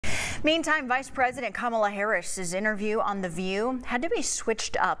Meantime, Vice President Kamala Harris's interview on The View had to be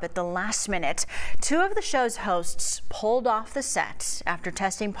switched up at the last minute. Two of the show's hosts pulled off the set after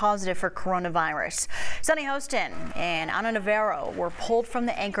testing positive for coronavirus. Sunny Hostin and Navarro were pulled from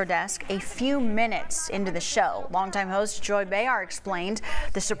the anchor desk a few minutes into the show. Longtime host Joy Bayar explained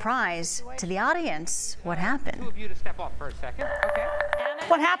the surprise to the audience. What happened? Two of you to step off for a second. Okay.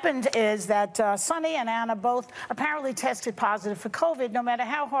 What happened is that Sunny and Anna both apparently tested positive for COVID. No matter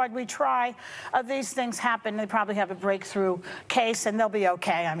how hard we try, these things happen. They probably have a breakthrough case, and they'll be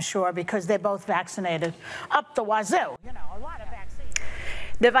okay, I'm sure, because they're both vaccinated up the wazoo. You know, a lot of vaccines.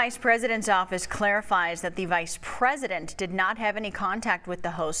 The Vice President's office clarifies that the Vice President did not have any contact with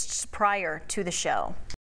the hosts prior to the show.